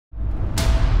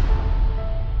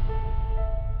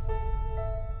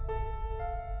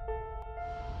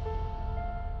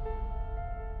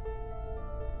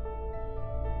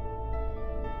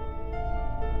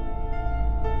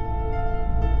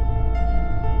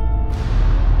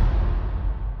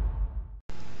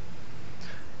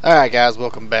Alright guys,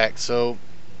 welcome back. So,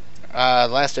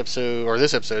 last episode, or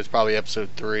this episode is probably episode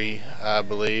 3, I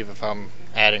believe, if I'm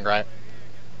adding right.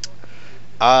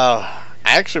 I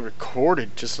actually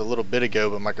recorded just a little bit ago,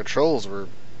 but my controls were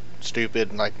stupid,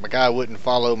 and like, my guy wouldn't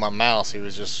follow my mouse. He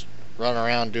was just running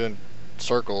around doing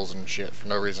circles and shit for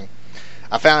no reason.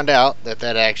 I found out that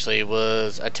that actually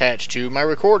was attached to my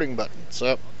recording button,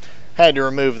 so had to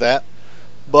remove that.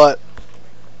 But,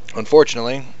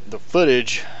 unfortunately, the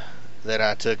footage that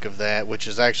I took of that, which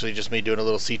is actually just me doing a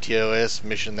little CTOS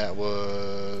mission that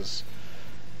was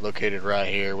located right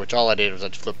here, which all I did was I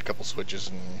just flipped a couple switches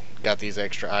and got these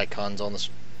extra icons on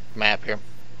this map here.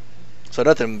 So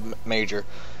nothing major,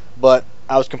 but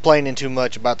I was complaining too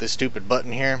much about this stupid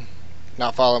button here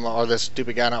not following or this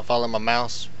stupid guy not following my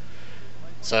mouse,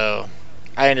 so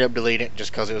I ended up deleting it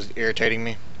just because it was irritating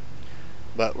me.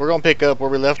 But we're gonna pick up where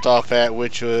we left off at,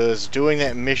 which was doing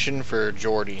that mission for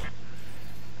Jordy.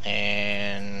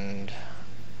 And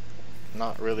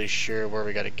not really sure where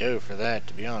we gotta go for that,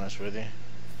 to be honest with you.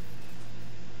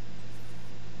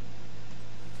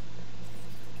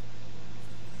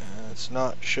 It's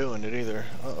not showing it either.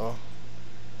 Uh-oh.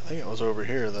 I think it was over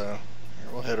here though.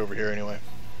 Here, we'll head over here anyway.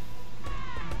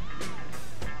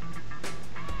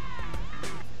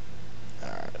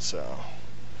 Alright, so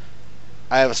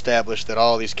I have established that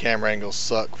all these camera angles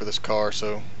suck for this car,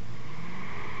 so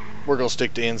we're gonna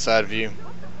stick to inside view.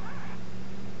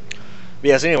 But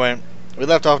yes, anyway, we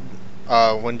left off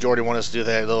when Jordy wanted us to do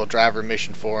that little driver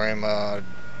mission for him.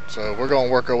 So we're going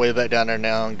to work our way back down there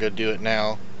now and go do it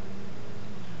now.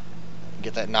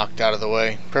 Get that knocked out of the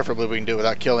way. Preferably we can do it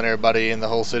without killing everybody in the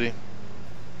whole city.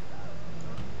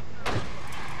 I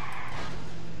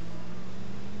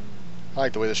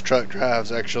like the way this truck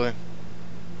drives, actually.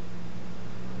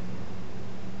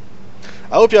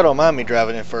 I hope y'all don't mind me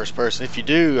driving in first person. If you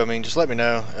do, I mean, just let me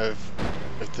know. If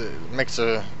it makes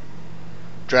a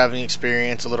driving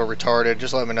experience a little retarded,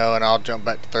 just let me know and I'll jump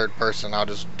back to third person. I'll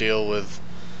just deal with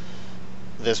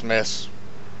this mess.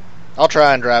 I'll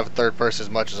try and drive third person as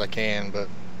much as I can, but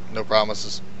no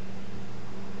promises.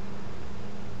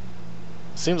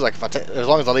 Seems like if as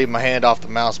long as I leave my hand off the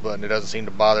mouse button, it doesn't seem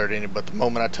to bother it any, but the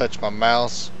moment I touch my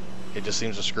mouse, it just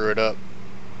seems to screw it up.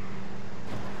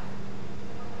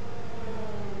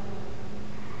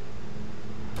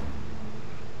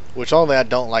 Which only I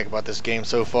don't like about this game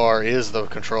so far is the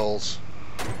controls.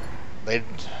 I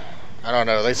don't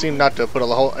know, they seem not to put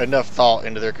enough thought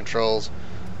into their controls.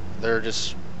 They're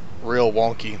just real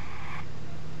wonky.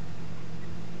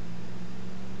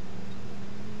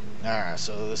 Alright,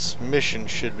 so this mission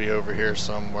should be over here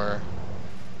somewhere.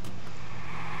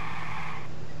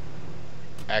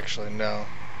 Actually, no.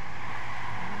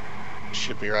 It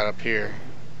should be right up here.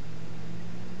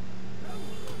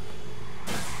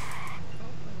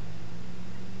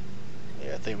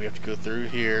 I think we have to go through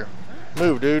here.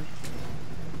 Move, dude.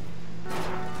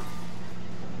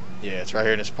 Yeah, it's right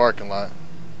here in this parking lot.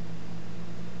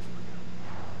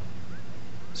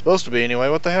 Supposed to be anyway,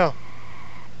 what the hell?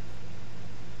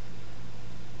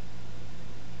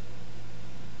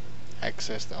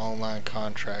 Access the online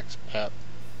contracts app.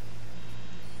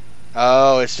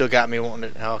 Oh, it still got me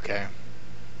wanting it. Okay.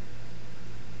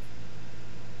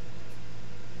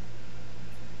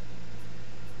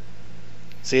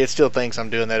 See, it still thinks I'm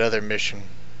doing that other mission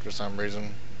for some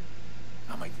reason.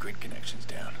 I'll make grid connections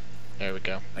down. There we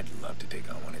go. I'd love to take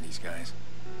on one of these guys.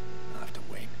 I'll have to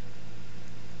wait.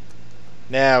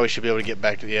 Now we should be able to get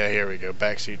back to the... Yeah, here we go.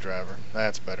 Backseat driver.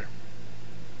 That's better.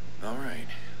 Alright.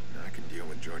 Now I can deal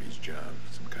with Jordy's job.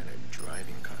 Some kind of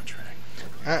driving contract.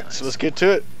 Alright, so let's get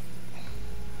to it.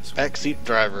 Backseat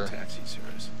driver. Taxi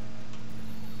service.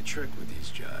 The trick with these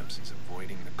jobs is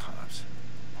avoiding the cops.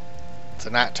 It's a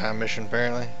nighttime mission,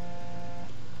 apparently.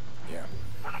 Yeah.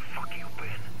 Where the fuck you been?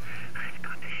 It's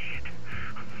gone to shit.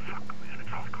 Fuck, man,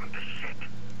 it's all gone to shit.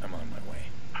 I'm on my way.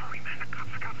 Hurry, man, the cops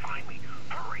are gonna find me.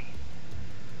 Hurry.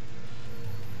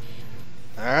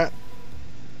 Alright.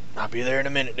 I'll be there in a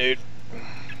minute, dude.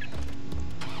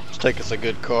 Let's take us a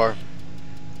good car.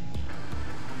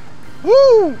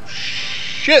 Woo!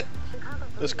 Shit!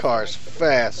 This car is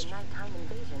fast.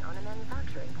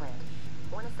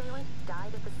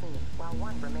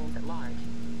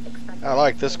 I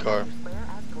like this car.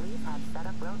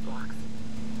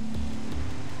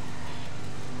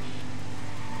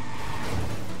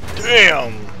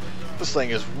 Damn! This thing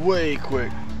is way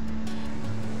quick.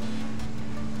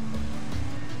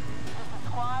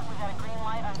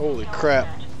 Holy crap.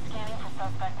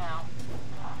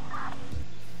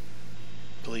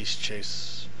 Police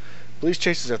chase. Police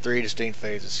chases have 3 distinct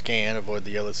phases. Scan, avoid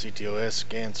the yellow CTOS,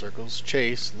 scan circles.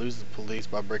 Chase, lose the police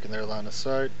by breaking their line of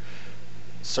sight.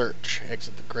 Search.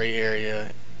 Exit the gray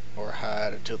area or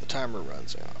hide until the timer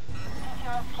runs out.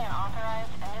 CTOS can't authorize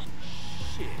initial.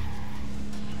 Shit.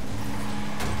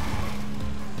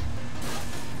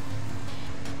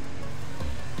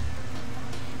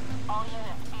 All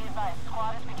units, be advised.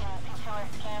 Squad is beginning CTOS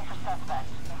scan for suspect.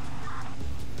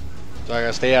 So I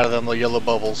gotta stay out of them little yellow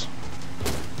bubbles.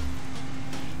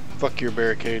 Fuck your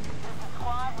barricade. This is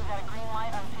squad. We got a green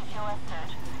light on CTOS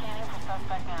search. Scanning for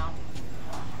suspect now.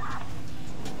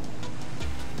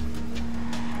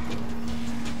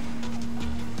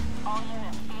 All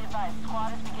units, be advised.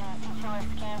 Squad is beginning CTOS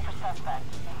scan for suspect.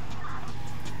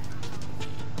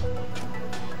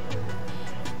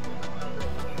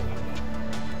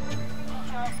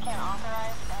 CTOS can't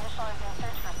authorize. Initializing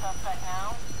search for suspect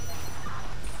now.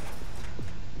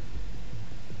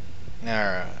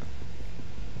 Alright.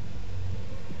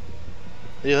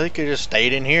 Yeah, they could just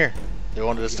stayed in here. They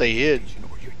wanted to stay hid.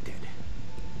 Or you're dead.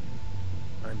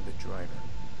 I'm the driver.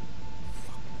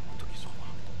 Fuck, what took you so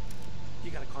long?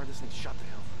 You got a car this thing's shot to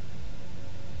hell.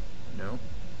 No.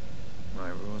 My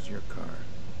rule's your car.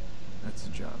 That's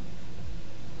the job.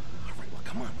 Alright, well,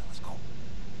 come on, man, let's go.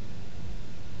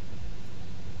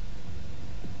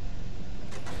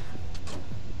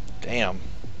 Damn.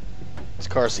 This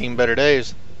car's seen better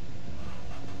days.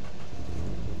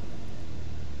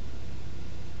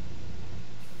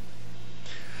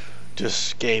 To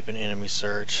escape an enemy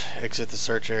search. Exit the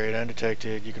search area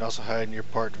undetected. You can also hide in your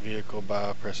parked vehicle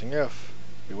by pressing F.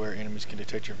 Beware, enemies can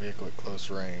detect your vehicle at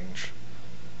close range.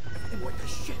 Hey, what the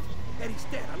shit? Eddie's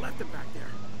dead. I left him back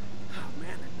there. Oh,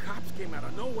 man, the cops came out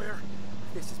of nowhere.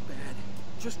 This is bad.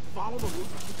 Just follow the route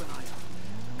and keep an eye out.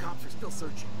 The cops are still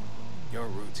searching. Your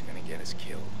route's gonna get us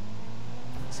killed.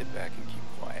 Sit back and keep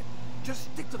quiet.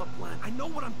 Just stick to the plan. I know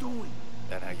what I'm doing.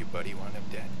 That how your buddy wound up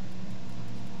dead?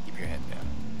 Keep your head down.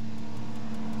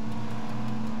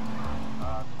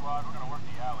 Squad, we're gonna work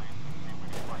the alleys and see if we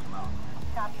can push them out.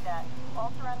 Copy that.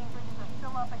 All surrounding bridges are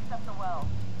still up except the well.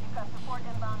 You've got support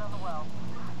inbound on the well.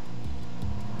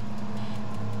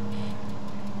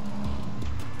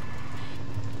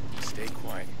 Stay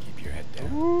quiet and keep your head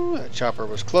down. Ooh, that chopper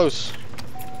was close. So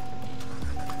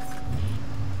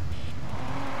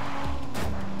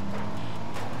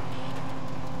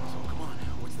come on,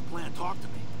 what's the plan? Talk to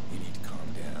me. You need to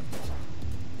calm down.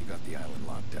 You got the island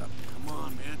locked up. Come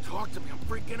on, man, talk to me. I'm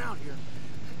freaking out here.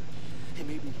 Hey,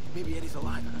 maybe Eddie's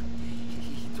alive.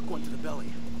 He took one to the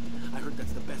belly. I heard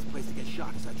that's the best place to get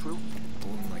shot. Is that true? A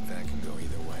wound like that can go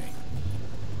either way.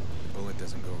 The bullet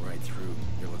doesn't go right through.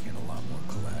 You're looking at a lot more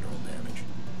collateral damage.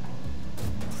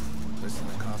 Listen,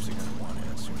 the cops are gonna want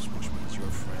answers, which means your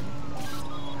friend.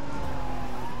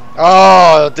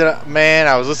 Oh, man,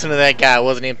 I was listening to that guy. I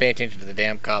wasn't even paying attention to the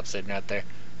damn cop sitting out there.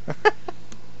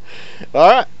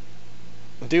 Alright.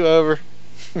 Do over.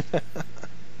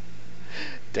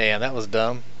 Damn, that was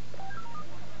dumb.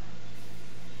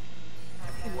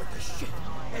 Hey, what the shit?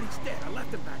 Eddie's dead. I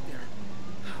left him back there.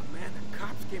 Oh, man, the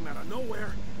cops came out of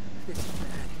nowhere. This is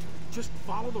bad. Just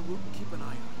follow the route and keep an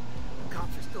eye out. The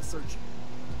cops are still searching.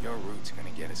 Your route's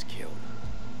gonna get us killed.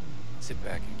 Sit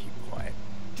back and keep quiet.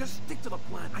 Just stick to the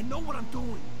plan. I know what I'm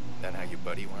doing. That how your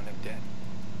buddy wound up dead?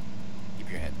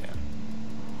 Keep your head down.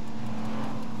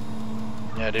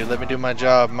 Yeah, dude, let me do my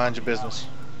job. Mind your business.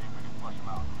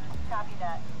 Copy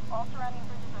that. All surrounding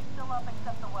bridges are still up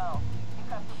except the well. You've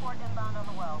got support inbound on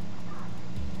the well.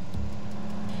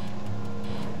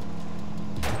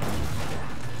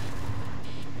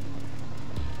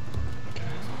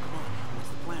 Come on, what's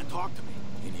the plan? Talk to me.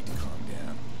 You need to calm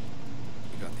down.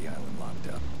 You got the island locked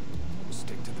up. We'll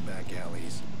stick to the back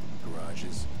alleys,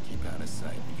 garages, keep out of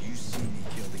sight. If you see me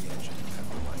kill the engine and cut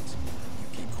the lights, you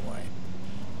keep quiet.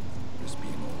 Just be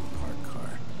an old parked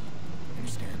car.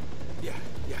 Understand? Yeah.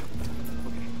 Okay.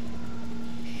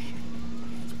 Shit.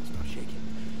 Hands will start shaking.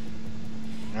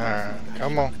 Alright, Got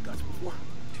come shot on. in the guts before.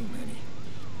 Too many.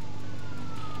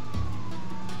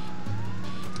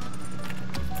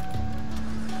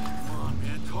 Come on,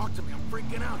 man, talk to me. I'm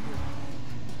freaking out here.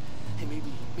 Hey,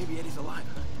 maybe Eddie's alive.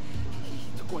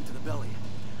 He took one to the belly.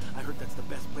 I heard that's the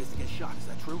best place to get shot. Is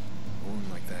that true? A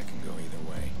wound like that can go either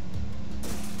way.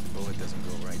 The bullet doesn't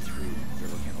go right through. You're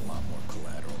looking at a lot more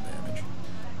collateral damage.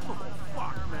 Oh,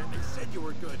 fuck, man. They said you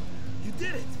were good. You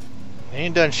did it. He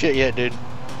ain't done shit yet, dude.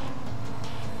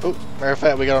 Oh, matter of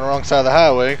fact, we got on the wrong side of the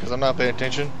highway because I'm not paying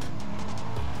attention.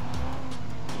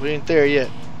 We ain't there yet.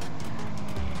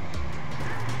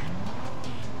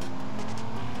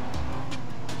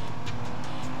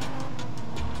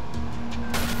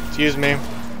 Excuse me.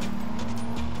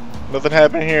 Nothing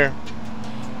happened here.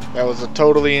 That was a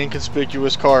totally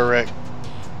inconspicuous car wreck.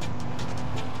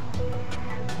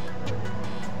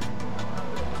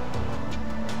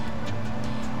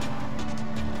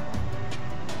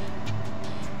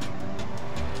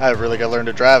 I really got to learn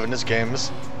to drive in this game.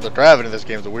 The driving in this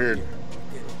game is weird. Here,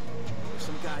 get it.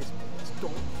 Some guys just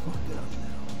don't fuck it up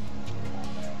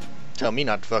now. Tell me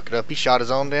not to fuck it up. He shot his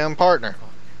own damn partner.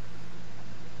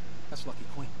 That's Lucky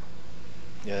Quinn.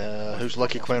 Yeah, who's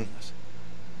Lucky Quinn?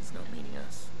 He's not meaning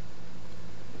us.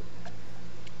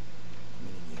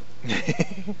 Meaning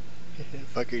you.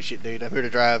 Fuck your shit, dude. I'm here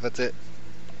to drive. That's it.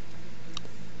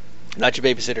 Not your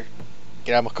babysitter.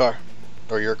 Get out of my car.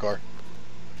 Or your car.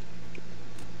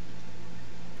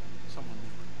 Someone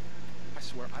knew. I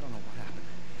swear, I don't know what happened.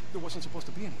 There wasn't supposed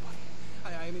to be anybody.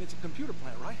 I mean, it's a computer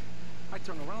plant, right? I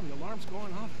turn around, the alarm's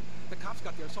going off. The cops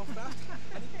got there so fast.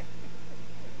 And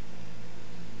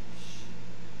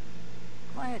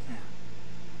Quiet now.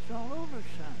 It's all over,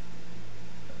 son.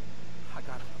 I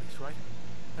got it, Alice, right?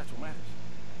 That's what matters.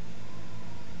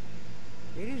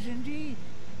 It is indeed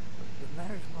what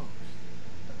matters most.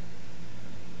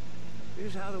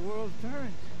 Here's how the world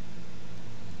turns.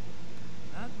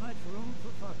 Not much room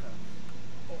for fuck-ups.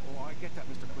 Oh, I get that,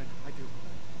 Mr. Quinn. I do.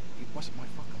 It wasn't my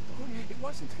fuck-up, though. It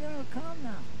wasn't. No, calm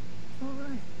now. It's all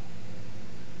right.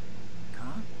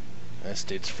 Calm? This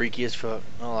dude's freaky as fuck.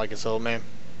 I don't like this old man.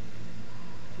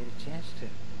 Get a chance to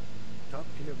talk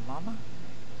to your mama?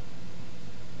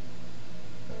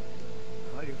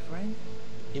 Call your friend?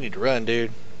 You need to run,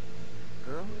 dude.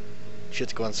 Girl?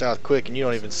 Shit's going south quick and you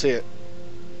don't even see it.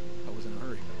 I was in a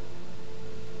hurry.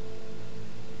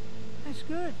 That's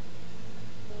good.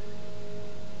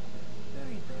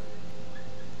 Very good.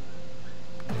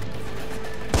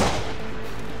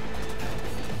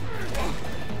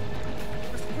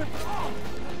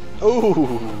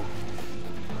 Ooh.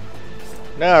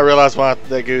 Now I realize why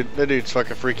that dude's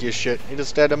fucking freaky as shit. He just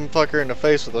stabbed him fucker in the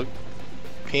face with a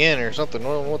pin or something. I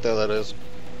don't know what the hell that is.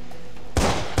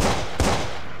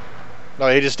 No,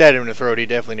 he just stabbed him in the throat. He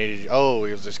definitely needed. Oh,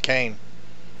 it was this cane.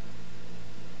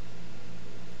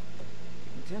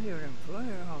 You can tell your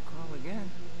employer I'll call again.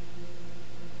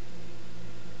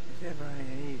 If ever I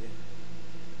need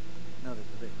another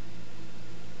delivery.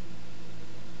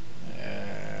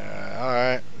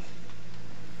 Alright.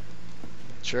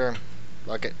 Sure.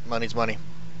 Fuck it. Money's money.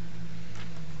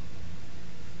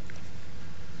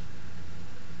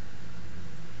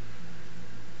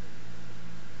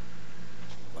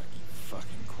 Lucky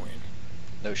fucking Quinn.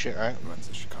 No shit, right? Runs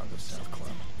the Chicago South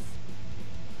Club.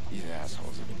 These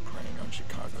assholes have been preying on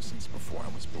Chicago since before I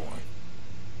was born.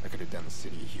 I could have done the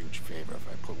city a huge favor if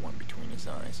I put one between his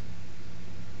eyes.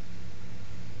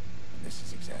 And this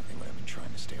is exactly what I've been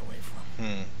trying to stay away from.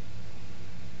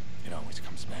 It always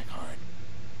comes back hard.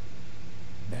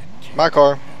 That can't My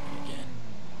car. happen again.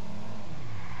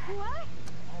 What?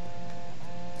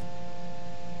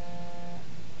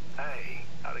 Hey,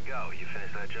 how'd it go? You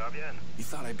finished that job yet? You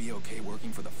thought I'd be okay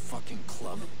working for the fucking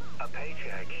club? A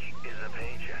paycheck is a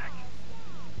paycheck.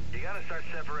 You gotta start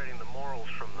separating the morals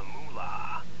from the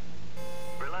moolah.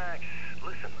 Relax.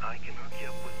 Listen, I can hook you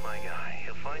up with my guy.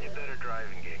 He'll find you better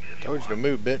driving gigs if you Told you to want.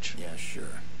 move, bitch. Yeah,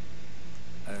 sure.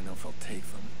 I don't know if I'll take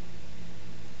them.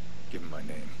 Give him my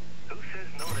name. Who says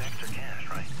no to extra cash,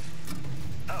 right?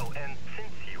 Oh, and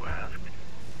since you asked,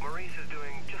 Maurice is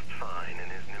doing just fine in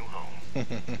his new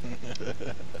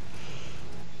home.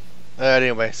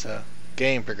 Anyway, so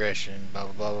game progression. Blah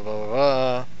blah blah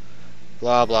blah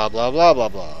blah blah blah blah blah blah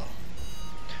blah.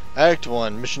 Act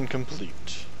 1, mission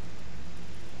complete.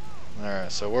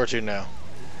 Alright, so where to now?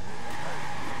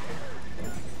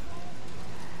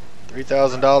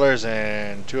 $3,000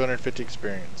 and 250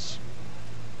 experience.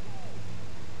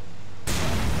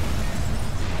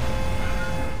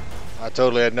 I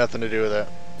totally had nothing to do with that.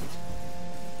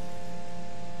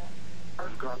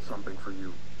 I've got something for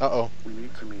you. Uh-oh. We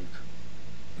need to meet.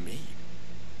 Me?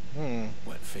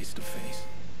 What, face to face?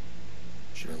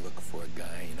 Should I look for a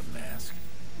guy in a mask?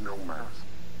 No mask.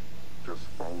 Just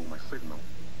follow my signal.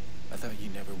 I thought you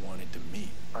never wanted to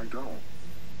meet. I don't.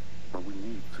 But we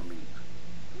need to meet.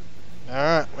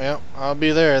 Alright, well, I'll be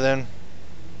there then.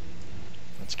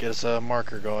 Let's get us a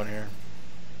marker going here.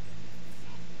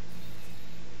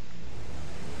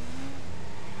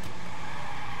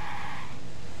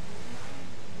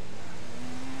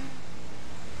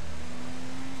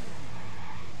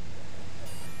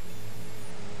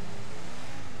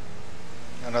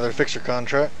 Another fixer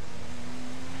contract.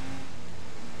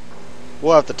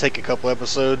 We'll have to take a couple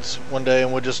episodes one day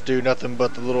and we'll just do nothing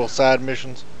but the little side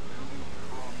missions.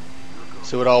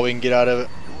 See what all we can get out of it.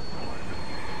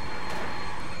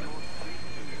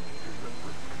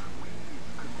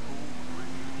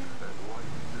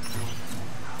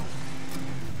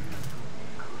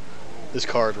 This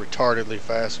car is retardedly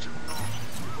fast.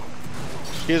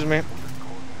 Excuse me.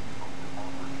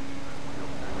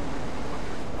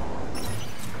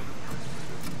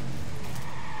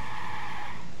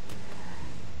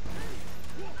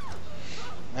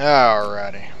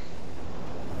 Alrighty.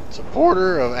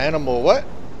 Supporter of animal what?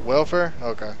 Welfare?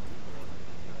 Okay.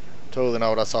 Totally not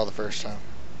what I saw the first time.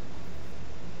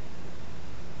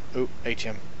 Oop,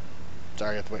 HM.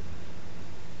 Sorry, I have to wait.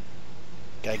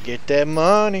 Gotta get that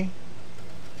money.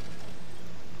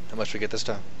 How much we get this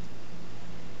time?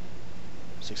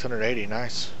 680,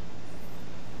 nice.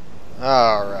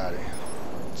 Alrighty.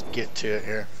 Let's get to it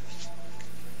here.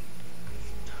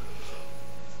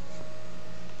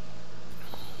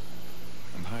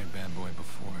 I've hired Bad Boy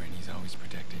before, and he's always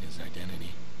protected his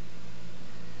identity.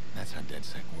 That's how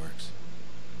DedSec works.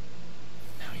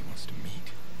 Now he wants to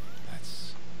meet.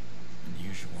 That's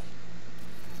unusual.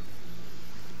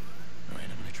 Alright,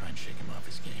 I'm gonna try and shake him off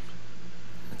his game.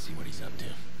 Let's see what he's up to.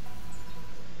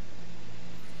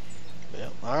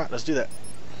 Yep, alright, let's do that.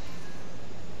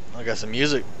 I got some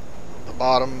music at the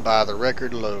bottom by the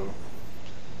record low.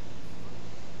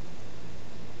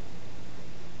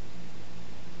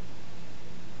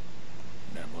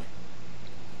 Bad Boy.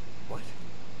 What?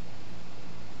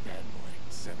 Bad Boy,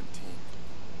 17.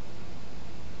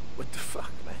 What the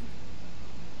fuck, man?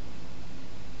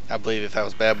 I believe if I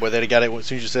was Bad Boy, they'd have got it as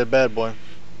soon as you said Bad Boy.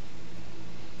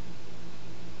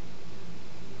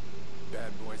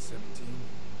 Bad Boy, 17.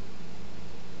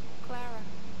 Clara.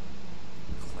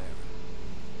 Clara.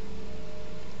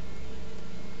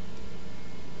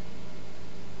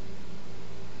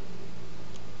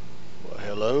 Well,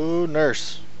 hello,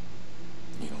 nurse.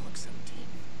 You don't look 17.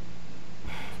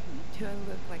 Do I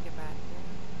look like a bad boy?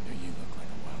 No, you look like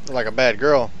a wild. Like a bad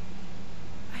girl.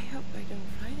 I hope I don't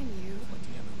frighten you. What, do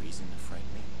you have a reason to frighten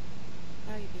me?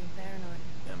 Now you're being paranoid.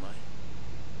 Am I?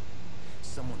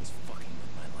 Someone's fucking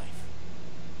with my life.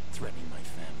 Threatening my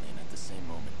family, and at the same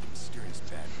moment, the mysterious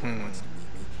bad boy wants to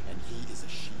meet me, and he is a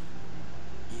she.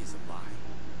 He is a lie.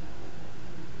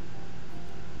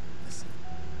 Listen,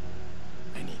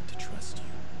 I need to trust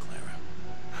you, Clara.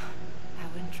 I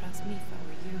wouldn't trust me if I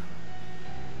were you.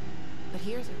 But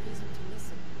here's a reason to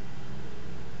listen.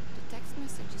 The text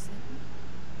message you sent me.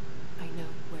 I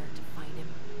know where to find him.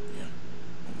 Yeah,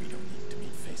 but we don't need to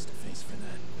meet face to face for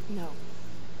that. No.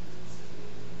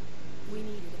 We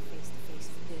needed a face-to-face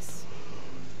for this.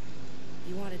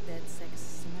 You wanted dead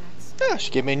sex, Max? Yeah,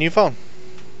 she gave me a new phone.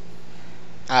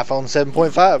 iPhone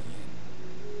 7.5. You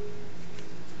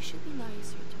should be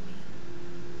nicer to me.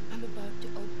 I'm about to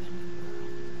open the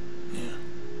world.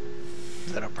 Yeah.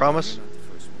 Is that a promise? You're not the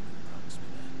first woman to promise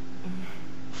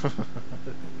me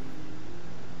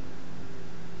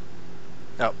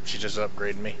that. Oh, she just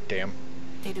upgraded me. Damn.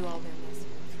 They do all their best to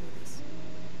work through this.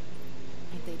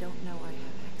 And they don't know I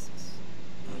have access.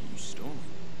 Oh, you stole it.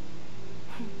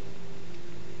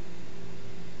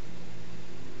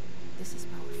 This is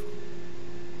powerful.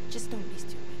 Just don't be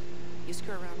stupid. You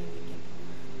screw around and you get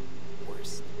people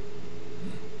worse.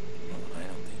 Well, I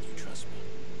don't think you trust me.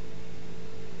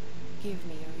 Give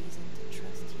me a reason to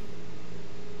trust you.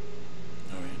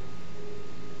 Alright.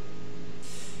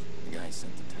 The guy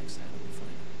sent the text. How do we find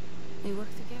him? We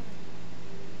work together.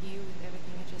 You with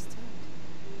everything I just said.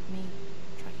 Me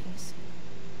tracking a signal.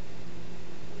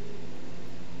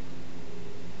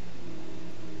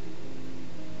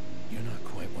 You're not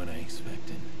quite what I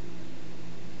expected.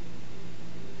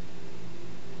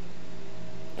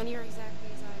 And you're exactly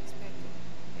as I expected,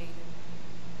 Aiden.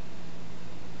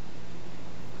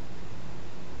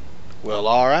 Well,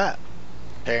 alright.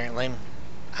 Apparently,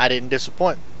 I didn't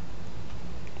disappoint.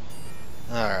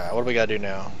 Alright, what do we gotta do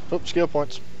now? Oops, skill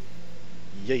points.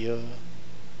 Yeah.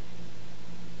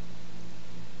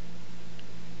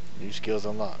 New skills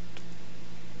unlocked.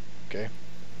 Okay.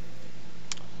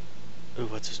 Ooh,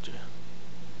 what's this do?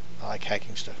 I like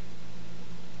hacking stuff.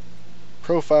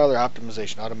 Profiler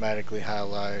optimization automatically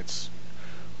highlights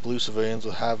blue civilians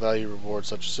with high value rewards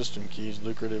such as system keys,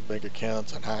 lucrative bank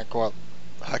accounts, and high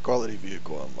quality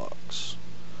vehicle unlocks.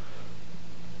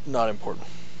 Not important.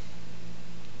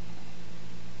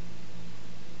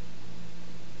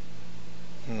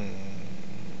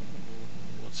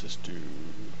 What's this do?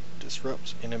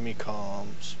 Disrupts enemy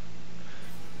comms.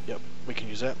 Yep, we can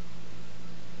use that.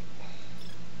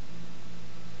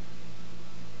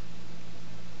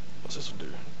 What's this one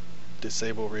do?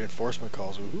 Disable reinforcement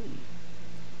calls. Ooh.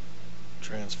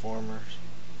 Transformers.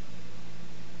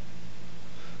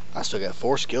 I still got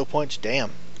 4 skill points.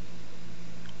 Damn.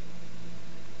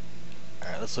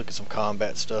 Alright, let's look at some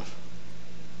combat stuff.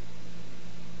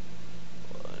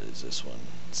 What is this one?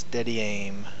 Steady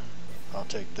aim. I'll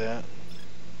take that.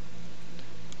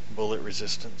 Bullet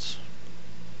resistance.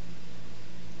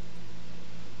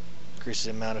 Increases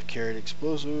the amount of carried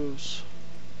explosives.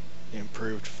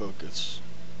 Improved focus.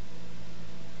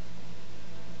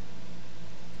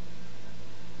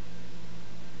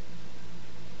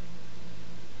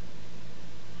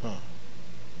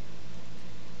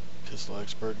 Pistol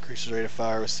expert increases rate of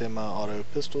fire with semi-auto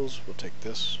pistols. We'll take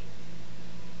this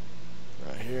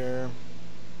right here.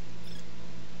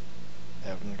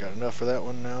 Haven't got enough for that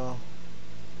one now.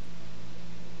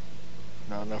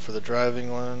 Not enough for the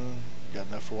driving one. Got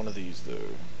enough for one of these though.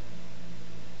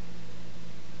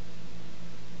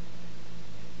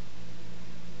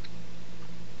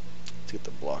 Let's get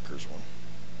the blockers one.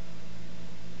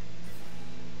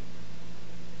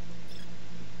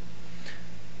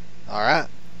 Alright.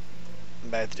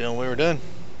 Back to doing what we were doing.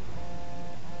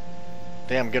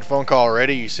 Damn, good phone call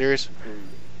already. You serious?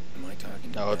 Am I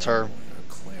talking to No, it's Bad her. Boy or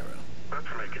Clara? Let's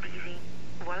make it easy.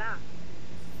 Voila.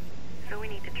 So we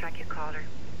need to track your caller.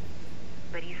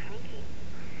 But he's sneaky.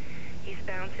 He's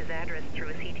bounced his address through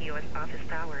a CTO's office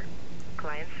tower.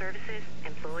 Client services,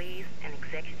 employees, and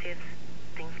executives,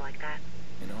 things like that.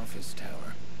 An office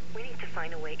tower. We need to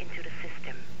find a way into the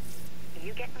system.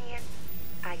 You get me in,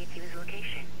 I get you his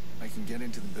location. I can get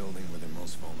into the building where they're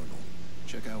most vulnerable.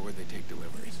 Check out where they take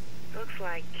deliveries. Looks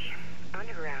like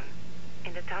underground,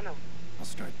 in the tunnel. I'll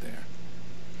start there.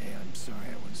 Hey, I'm sorry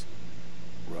I was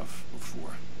rough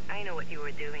before. I know what you were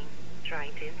doing,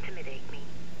 trying to intimidate me.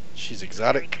 She's Very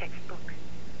exotic. textbook.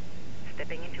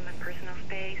 Stepping into my personal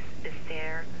space, the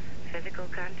stare, physical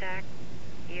contact.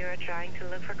 You are trying to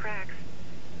look for cracks.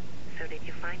 So did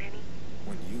you find any?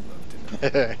 When you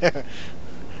love to know.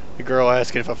 The girl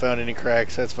asking if I found any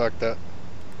cracks. That's fucked up.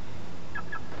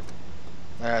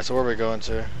 Alright, so where are we going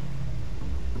to?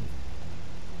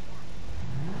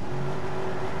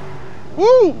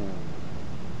 Woo!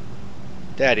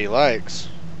 Daddy likes.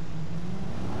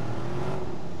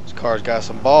 This car's got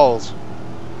some balls.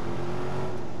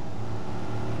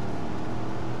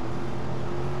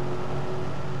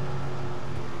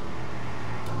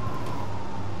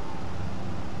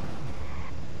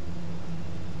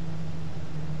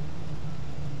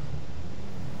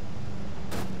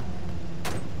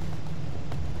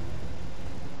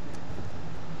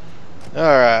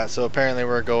 Alright, so apparently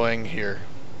we're going here.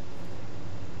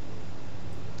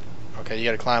 Okay, you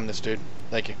gotta climb this, dude.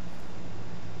 Thank you.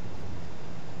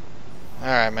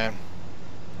 Alright, man.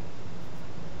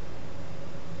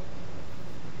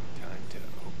 Time to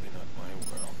open up my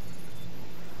world.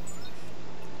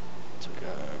 So we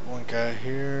got one guy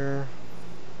here.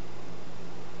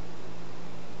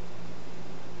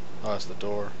 Oh, that's the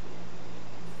door.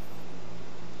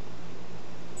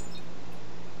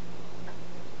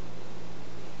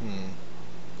 You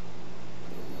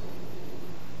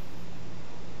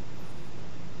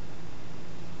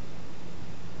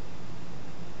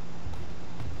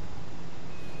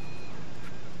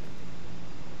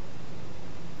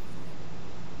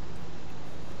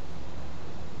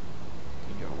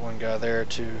got one guy there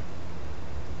too.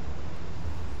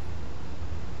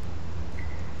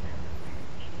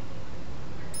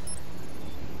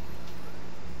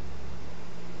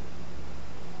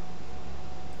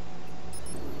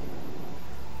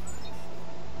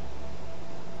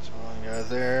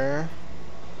 There.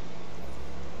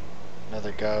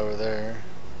 Another guy over there.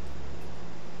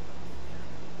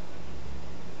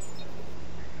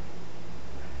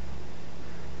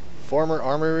 Former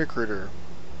Army recruiter.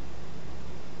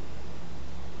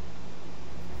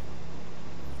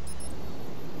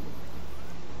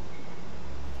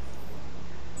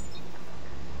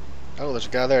 Oh, there's a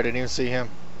guy there. I didn't even see him.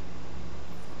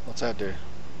 What's that do?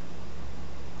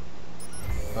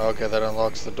 Okay, that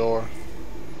unlocks the door.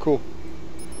 Cool.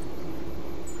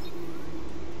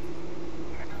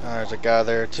 There's a guy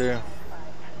there too.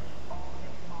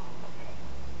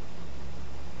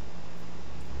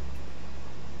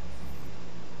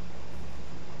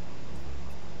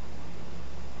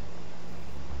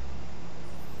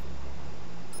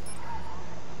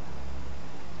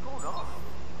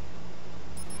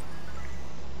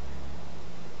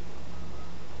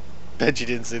 Bet you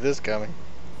didn't see this coming.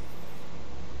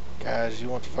 Guys, you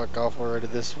want to fuck off already?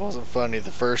 This wasn't funny the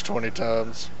first 20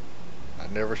 times. I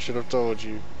never should have told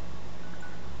you.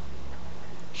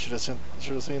 Should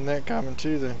have seen that coming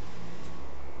too then.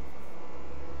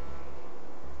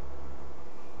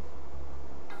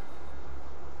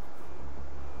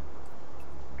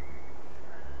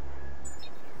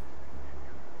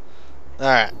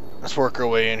 Alright, let's work our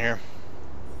way in here.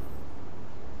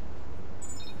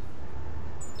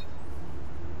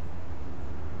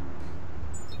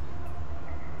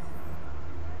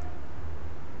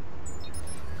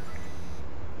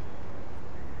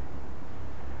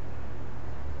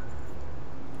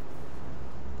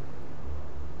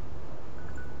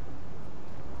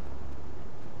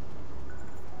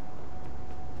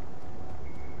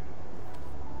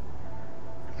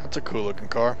 That's a cool looking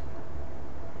car.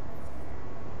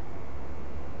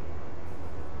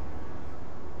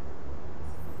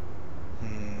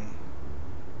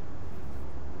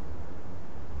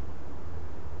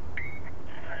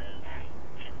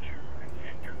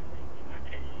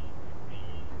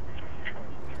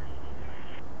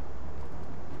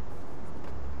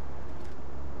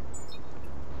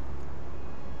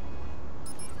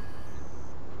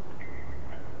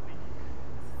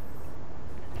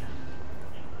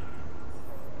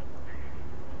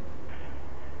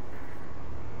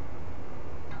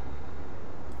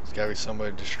 There's gotta be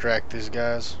somebody to distract these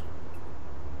guys.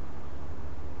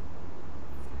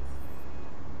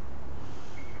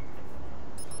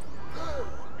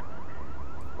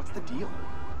 What's the deal?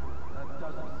 That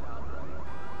doesn't sound right.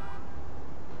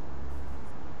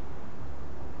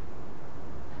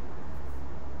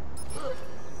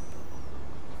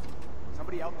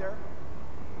 Somebody out there?